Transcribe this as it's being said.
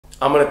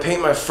I'm going to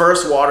paint my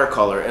first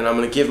watercolor, and I'm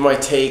going to give my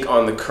take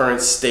on the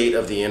current state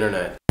of the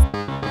internet.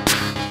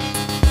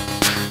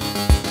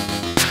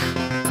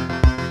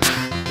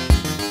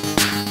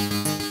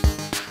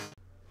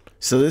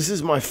 So this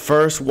is my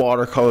first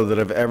watercolor that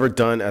I've ever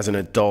done as an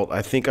adult.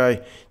 I think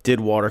I did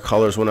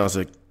watercolors when I was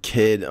a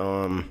kid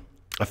a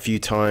few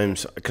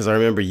times, because I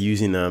remember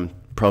using them,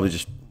 probably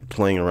just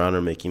playing around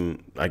or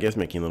making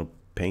little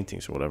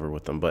paintings or whatever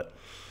with them. But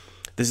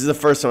this is the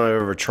first time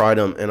I've ever tried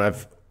them, and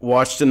I've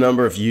watched a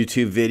number of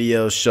YouTube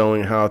videos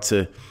showing how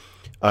to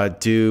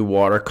do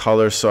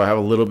watercolors, so I have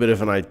a little bit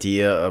of an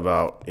idea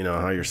about, you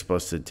know, how you're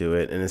supposed to do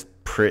it. And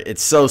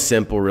it's so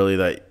simple, really,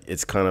 that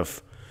it's kind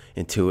of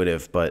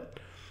intuitive. But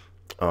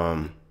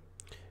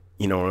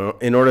you know,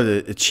 in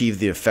order to achieve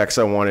the effects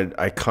I wanted,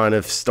 I kind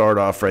of start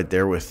off right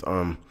there with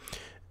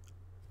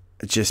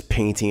just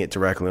painting it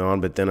directly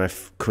on. But then I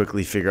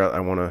quickly figure out I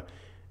want to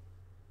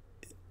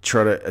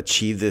try to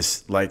achieve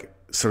this like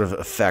sort of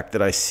effect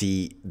that I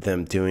see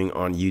them doing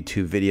on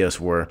YouTube videos,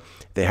 where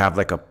they have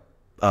like a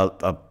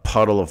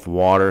puddle of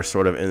water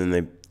sort of, and then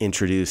they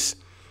introduce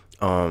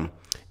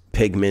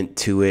pigment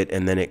to it,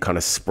 and then it kind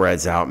of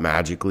spreads out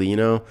magically, you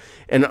know.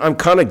 And I'm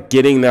kind of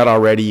getting that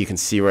already. You can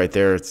see right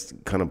there, it's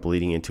kind of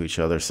bleeding into each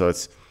other. So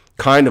it's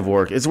kind of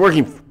it's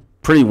working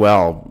pretty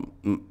well,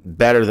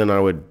 better than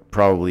I would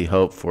probably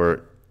hope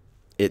for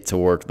it to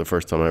work the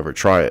first time I ever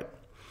try it,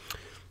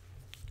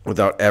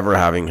 without ever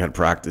having had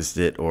practiced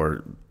it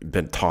or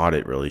been taught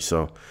it, really.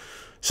 So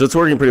it's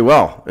working pretty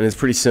well, and it's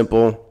pretty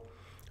simple.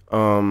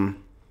 I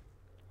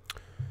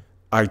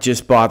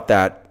just bought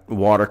that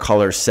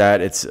watercolor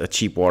set. It's a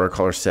cheap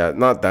watercolor set,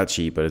 not that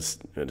cheap, but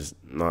it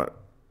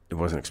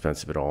wasn't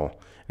expensive at all.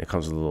 It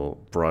comes with a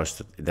little brush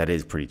that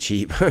is pretty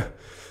cheap.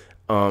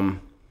 And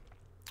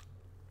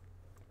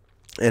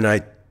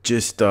I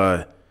just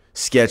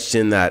sketched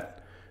in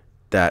that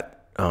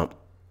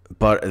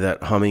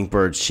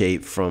hummingbird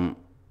shape from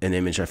an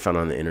image I found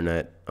on the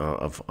internet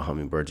of a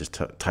hummingbird. Just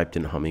typed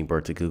in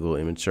hummingbird to Google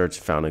image search,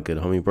 found a good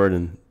hummingbird,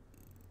 and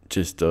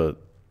just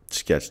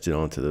sketched it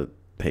onto the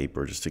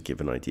paper just to give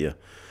an idea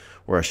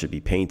where I should be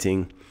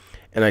painting.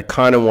 And I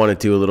kind of want to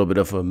do a little bit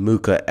of a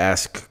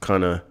Mucha-esque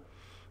kind of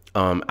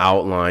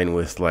outline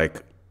with,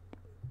 like,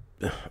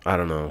 I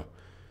don't know,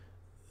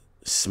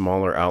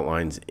 smaller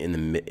outlines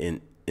in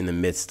the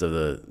midst of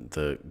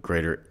the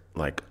greater,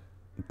 like,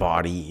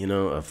 body, you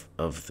know,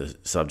 of the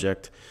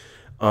subject.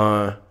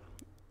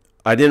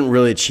 I didn't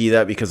really achieve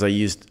that because I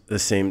used the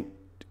same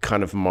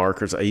kind of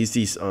markers. I used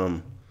these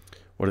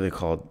what are they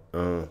called?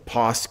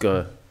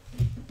 Posca.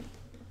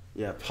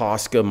 Yeah,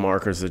 Posca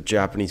markers, the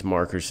Japanese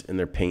markers, and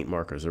their paint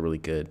markers are really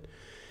good.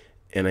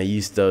 And I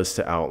used those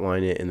to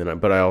outline it, and then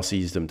but I also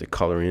used them to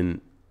color in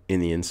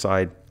the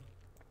inside.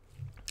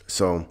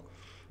 So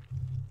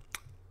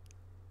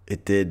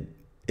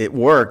it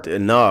worked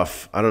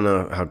enough. I don't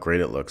know how great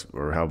it looks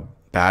or how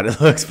bad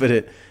it looks, but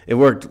it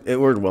worked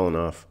well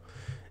enough.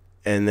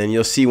 And then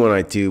you'll see when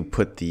I do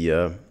put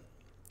the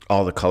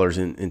all the colors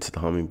into the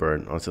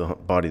hummingbird, onto the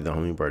body of the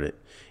hummingbird,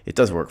 it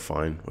does work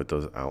fine with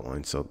those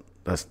outlines. So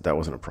that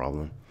wasn't a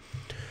problem.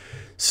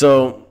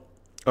 So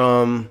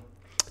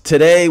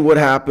today what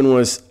happened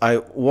was I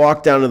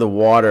walked down to the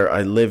water.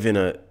 I live in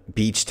a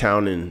beach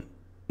town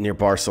near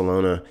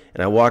Barcelona,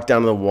 and I walked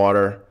down to the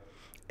water,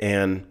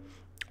 and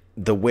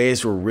the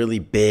waves were really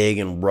big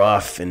and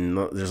rough, and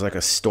there's like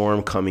a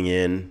storm coming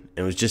in.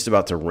 It was just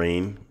about to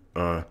rain,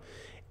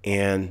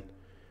 and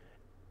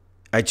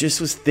I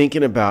just was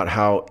thinking about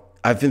how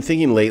I've been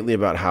thinking lately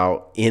about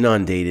how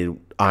inundated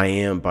I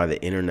am by the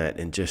internet,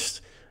 and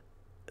just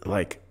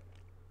like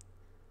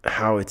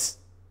how it's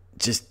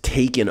just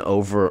taken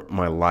over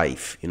my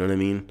life. You know what I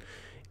mean?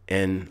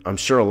 And I'm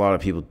sure a lot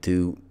of people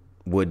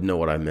would know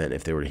what I meant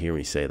if they were to hear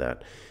me say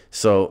that.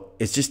 So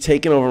it's just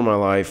taken over my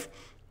life,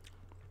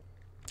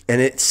 and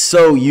it's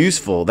so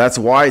useful. That's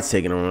why it's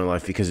taken over my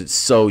life, because it's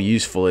so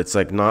useful. It's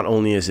like, not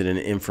only is it an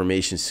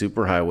information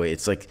superhighway,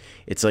 it's like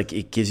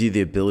it gives you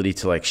the ability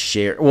to, like,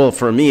 share. Well,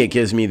 for me, it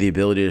gives me the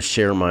ability to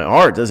share my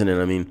art, doesn't it?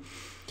 I mean,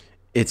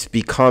 it's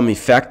become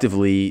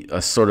effectively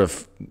a sort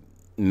of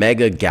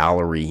mega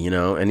gallery, you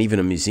know, and even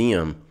a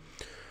museum.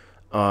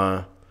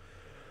 But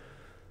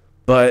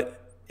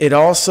it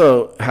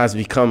also has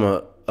become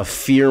a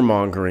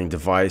fear-mongering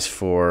device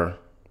for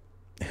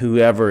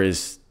whoever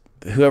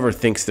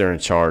thinks they're in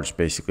charge,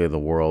 basically, of the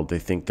world. They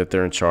think that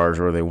they're in charge,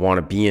 or they want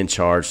to be in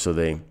charge, so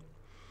they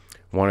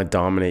want to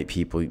dominate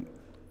people,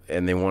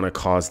 and they want to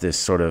cause this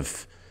sort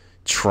of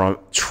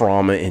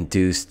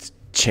trauma-induced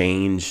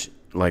change,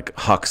 like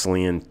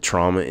Huxleyan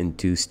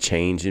trauma-induced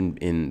change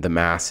in the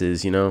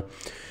masses, you know?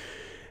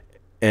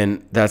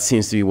 And that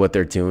seems to be what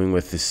they're doing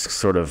with this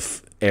sort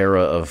of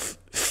era of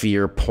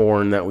fear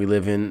porn that we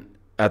live in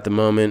at the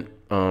moment.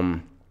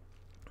 And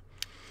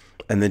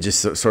then just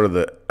sort of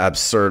the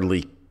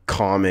absurdly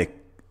comic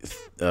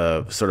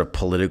sort of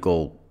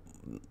political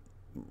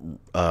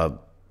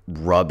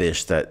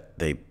rubbish that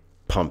they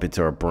pump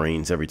into our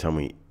brains every time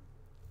we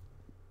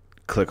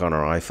click on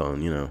our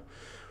iPhone, you know,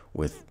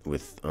 with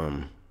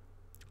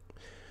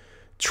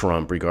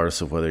Trump,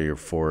 regardless of whether you're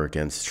for or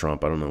against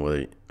Trump. I don't know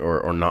whether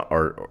or not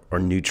or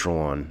neutral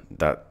on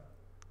that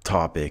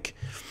topic.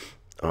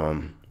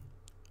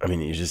 I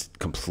mean, you're just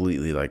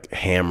completely like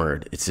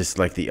hammered. It's just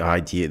like the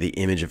idea, the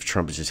image of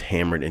Trump is just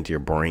hammered into your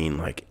brain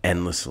like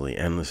endlessly.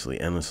 And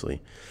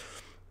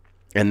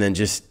then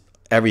just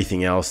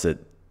everything else that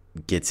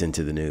gets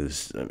into the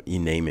news, you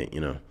name it,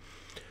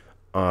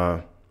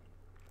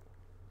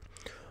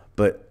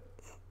 But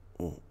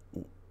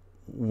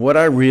what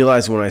I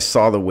realized when I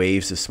saw the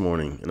waves this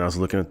morning and I was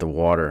looking at the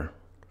water,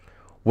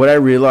 what I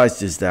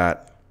realized is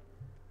that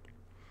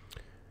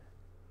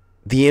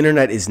the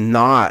internet is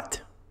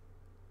not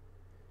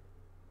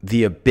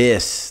the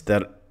abyss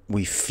that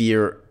we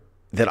fear,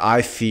 that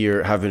I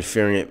fear, have been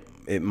fearing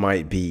it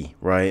might be,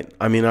 right?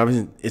 I mean,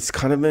 it's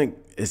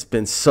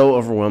been so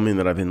overwhelming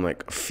that I've been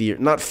like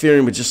not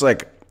fearing, but just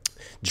like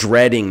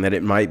dreading that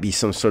it might be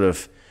some sort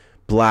of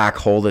black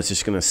hole that's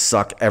just going to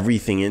suck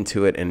everything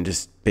into it and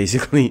just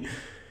basically,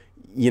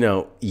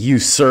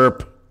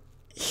 usurp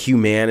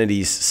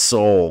humanity's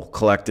soul,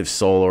 collective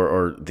soul,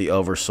 or the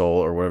oversoul,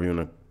 or whatever you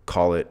want to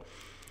call it.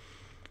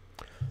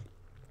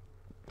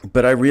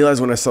 But I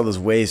realized when I saw those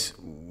waves,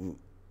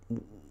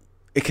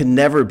 it could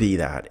never be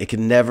that. It could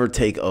never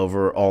take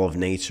over all of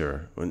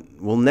nature.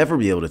 We'll never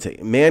be able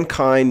to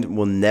mankind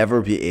will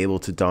never be able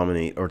to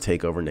dominate or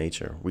take over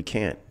nature. We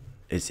can't.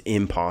 It's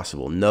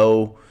impossible.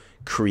 No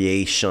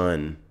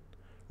creation,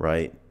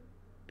 right?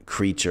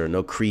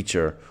 No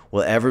creature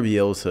will ever be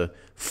able to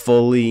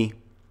fully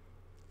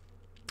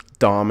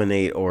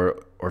dominate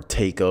or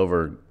take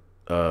over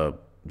the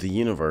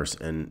universe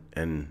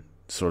and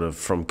sort of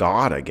from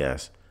God, I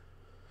guess.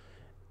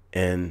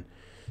 And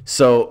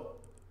so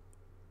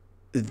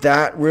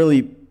that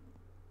really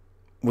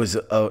was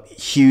a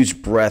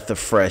huge breath of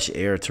fresh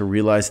air to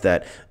realize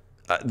that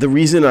the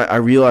reason I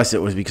realized it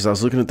was because I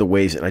was looking at the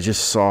waves and I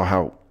just saw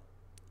how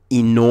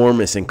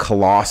enormous and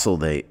colossal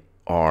they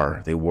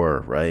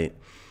were, right?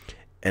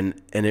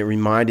 And it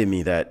reminded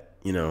me that,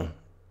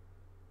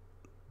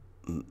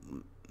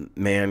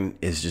 man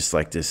is just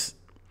like this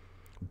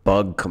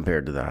bug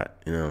compared to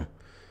that,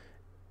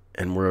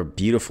 and we're a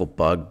beautiful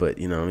bug, but,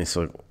 it's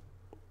like,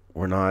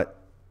 we're not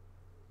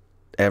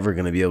ever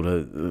going to be able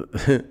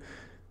to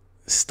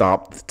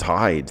stop the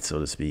tide, so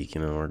to speak,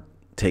 or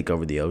take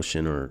over the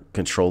ocean or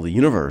control the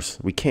universe.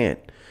 We can't.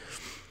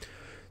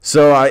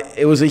 So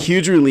it was a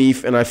huge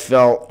relief, and I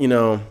felt,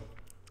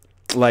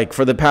 like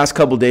for the past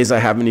couple of days, I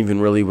haven't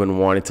even really been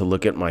wanting to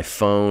look at my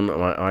phone,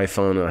 my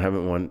iPhone, and I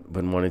haven't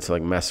been wanting to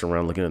like mess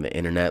around looking at the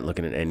internet,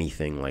 looking at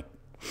anything, like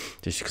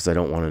just because I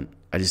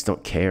just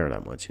don't care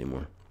that much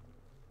anymore.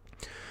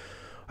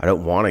 I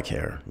don't want to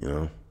care,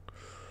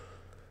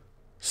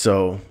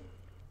 So,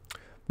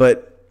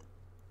 but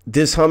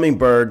this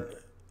hummingbird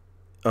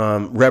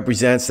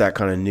represents that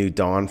kind of new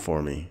dawn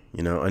for me,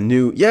 a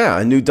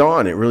new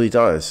dawn. It really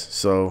does.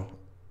 So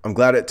I'm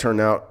glad it turned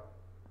out,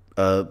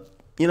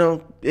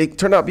 it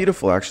turned out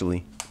beautiful,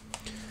 actually.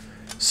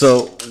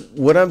 So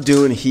what I'm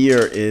doing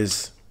here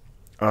is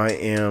I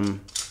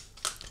am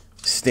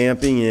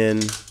stamping in,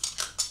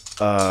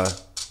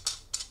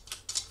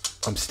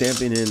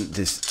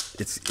 this,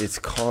 it's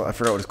called, I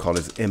forgot what it's called.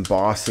 It's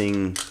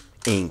embossing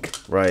ink,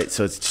 right?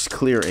 So it's just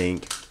clear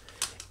ink,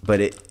 but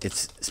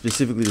it's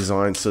specifically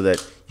designed so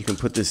that you can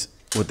put this,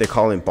 what they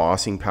call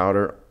embossing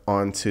powder,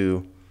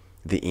 onto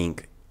the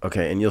ink.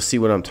 Okay, and you'll see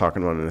what I'm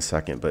talking about in a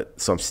second. But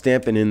so I'm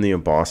stamping in the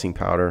embossing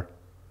powder.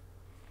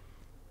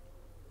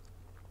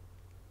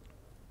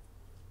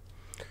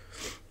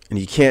 And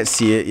you can't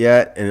see it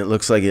yet, and it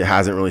looks like it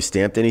hasn't really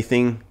stamped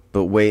anything,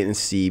 but wait and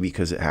see,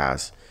 because it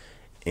has.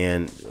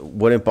 And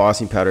what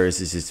embossing powder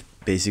is it's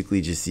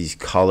basically just these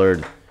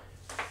colored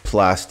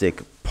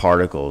plastic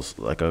particles,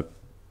 like a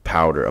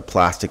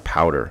plastic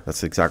powder.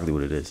 That's exactly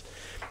what it is,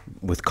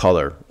 with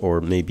color,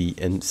 or maybe,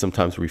 and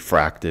sometimes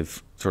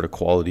refractive sort of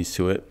qualities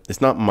to it.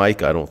 It's not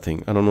mica, I don't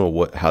think. I don't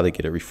know how they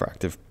get it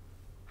refractive.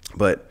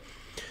 But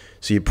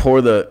so you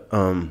pour the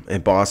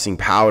embossing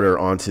powder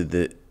onto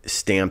the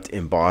stamped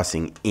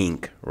embossing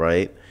ink,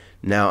 right?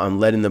 Now I'm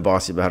letting the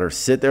embossing powder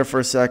sit there for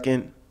a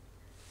second.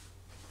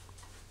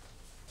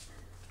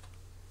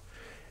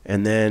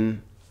 And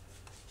then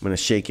I'm going to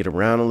shake it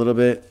around a little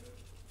bit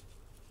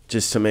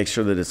just to make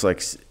sure that it's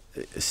like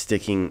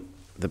sticking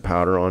the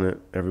powder on it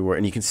everywhere.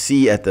 And you can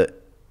see at the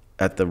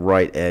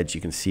right edge,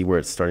 you can see where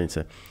it's starting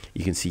to,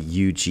 you can see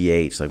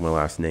UGH, like my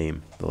last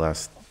name, the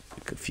last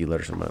few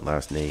letters of my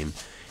last name.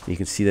 And you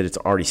can see that it's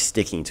already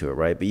sticking to it,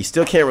 right? But you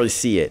still can't really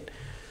see it.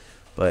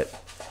 But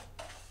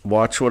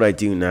watch what I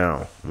do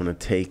now. I'm going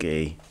to take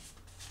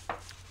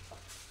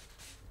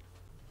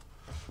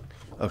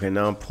okay,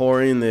 now I'm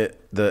pouring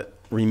the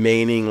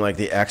remaining, like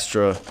the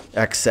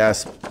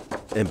excess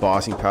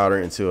embossing powder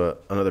into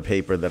another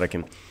paper that I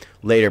can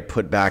later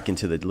put back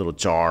into the little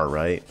jar,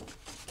 right?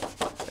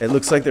 It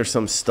looks like there's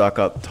some stuck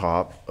up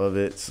top of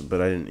it,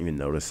 but I didn't even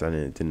notice that.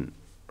 It didn't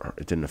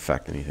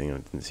affect anything.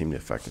 It didn't seem to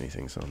affect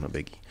anything, so no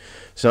biggie.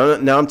 So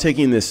now I'm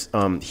taking this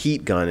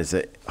heat gun. It's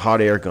a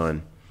hot air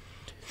gun.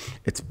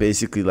 It's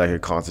basically like a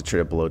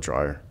concentrated blow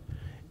dryer.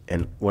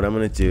 And what I'm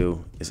going to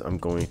do is I'm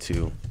going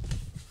to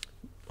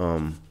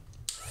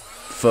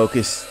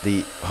focus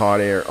the hot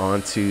air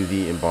onto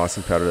the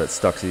embossing powder that's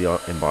stuck to the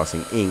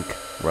embossing ink,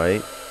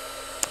 right?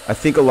 I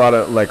think a lot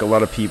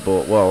of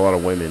people, well, a lot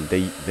of women,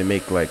 they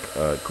make like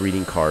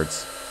greeting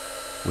cards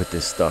with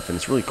this stuff, and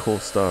it's really cool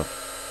stuff.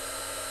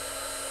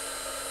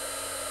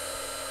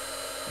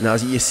 Now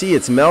you see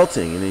it's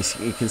melting, and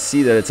you can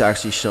see that it's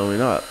actually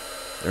showing up.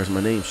 There's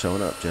my name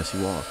showing up, Jesse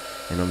Waugh.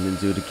 And I'm going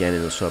to do it again, and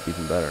it'll show up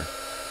even better.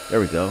 There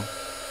we go.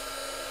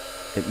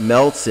 It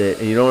melts it,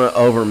 and you don't want to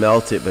over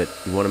melt it, but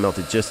you want to melt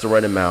it just the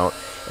right amount.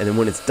 And then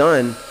when it's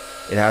done,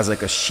 it has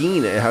like a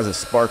sheen. It has a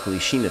sparkly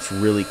sheen. It's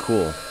really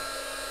cool.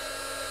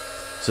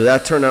 So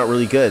that turned out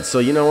really good. So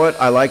you know what?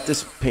 I like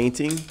this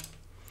painting,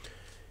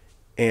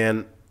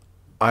 and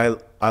I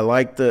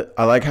like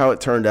how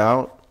it turned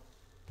out,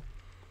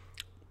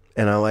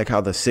 and I like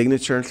how the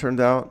signature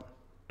turned out.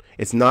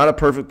 It's not a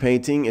perfect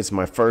painting. It's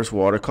my first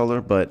watercolor,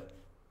 but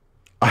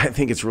I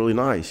think it's really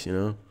nice, you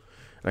know.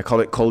 And I call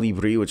it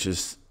Colibrí, which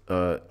is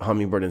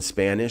hummingbird in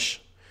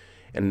Spanish.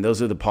 And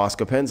those are the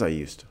Posca pens I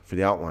used for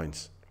the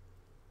outlines.